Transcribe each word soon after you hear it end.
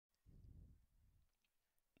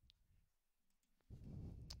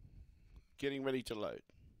getting ready to load.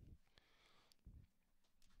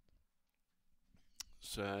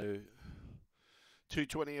 So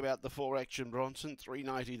 220 about the 4 Action Bronson,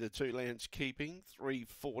 390 the 2 Lance Keeping,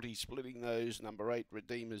 340 splitting those, number 8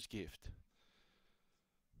 Redeemer's Gift.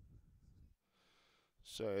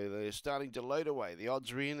 So they're starting to load away. The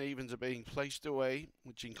odds are in, evens are being placed away,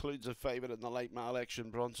 which includes a favourite in the late mile Action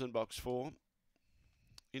Bronson, box 4.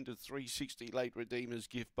 Into 360 late Redeemer's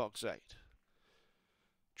Gift, box 8.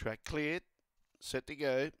 Track cleared, set to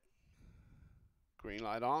go. Green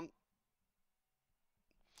light on.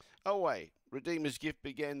 Away. Redeemer's Gift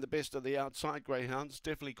began the best of the outside greyhounds,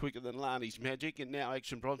 definitely quicker than Lani's Magic, and now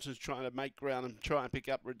Action Bronson's trying to make ground and try and pick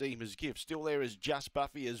up Redeemer's Gift. Still there is Just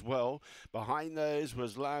Buffy as well. Behind those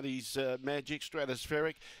was Lani's Magic,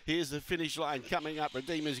 Stratospheric. Here's the finish line coming up.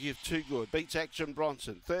 Redeemer's Gift, too good. Beats Action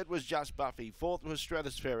Bronson. Third was Just Buffy. Fourth was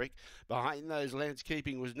Stratospheric. Behind those, Lance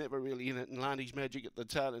Keeping was never really in it, and Lani's Magic at the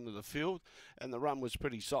tail end of the field, and the run was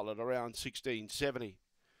pretty solid, around 16.70.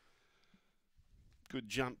 Good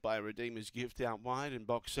jump by Redeemer's Gift out wide in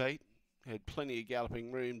box 8. Had plenty of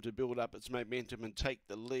galloping room to build up its momentum and take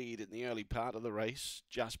the lead in the early part of the race.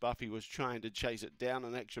 Just Buffy was trying to chase it down,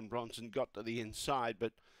 and Action Bronson got to the inside,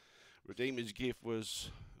 but Redeemer's Gift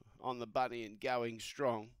was on the bunny and going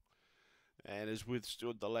strong, and has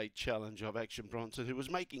withstood the late challenge of Action Bronson, who was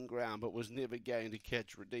making ground but was never going to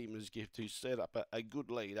catch Redeemer's Gift, who set up a good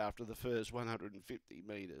lead after the first 150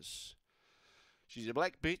 metres. She's a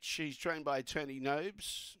black bitch. She's trained by Tony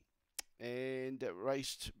Nobes and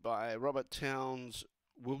raced by Robert Towns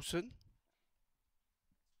Wilson,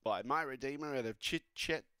 by My Redeemer out of Chit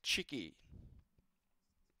Chat Chicky.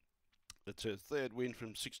 It's her third win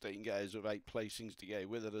from 16 goes with 8 placings to go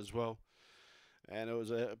with it as well. And it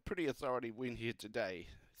was a pretty authoritative win here today.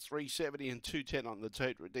 370 and 210 on the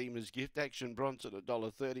tote. Redeemer's Gift. Action Bronson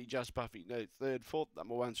 $1.30. Just Buffy note third. Fourth,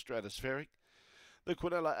 number 1 Stratospheric. The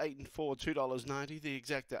Quinella 8 and 4, $2.90. The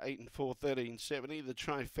Exacta 8 and 4, $13.70. The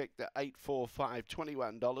Trifecta 8, 4, 5,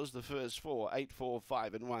 $21. The first 4, 8, 4,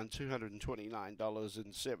 5 and 1,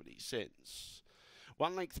 $229.70.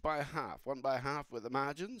 1 length by half. 1 by half with the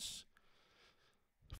margins.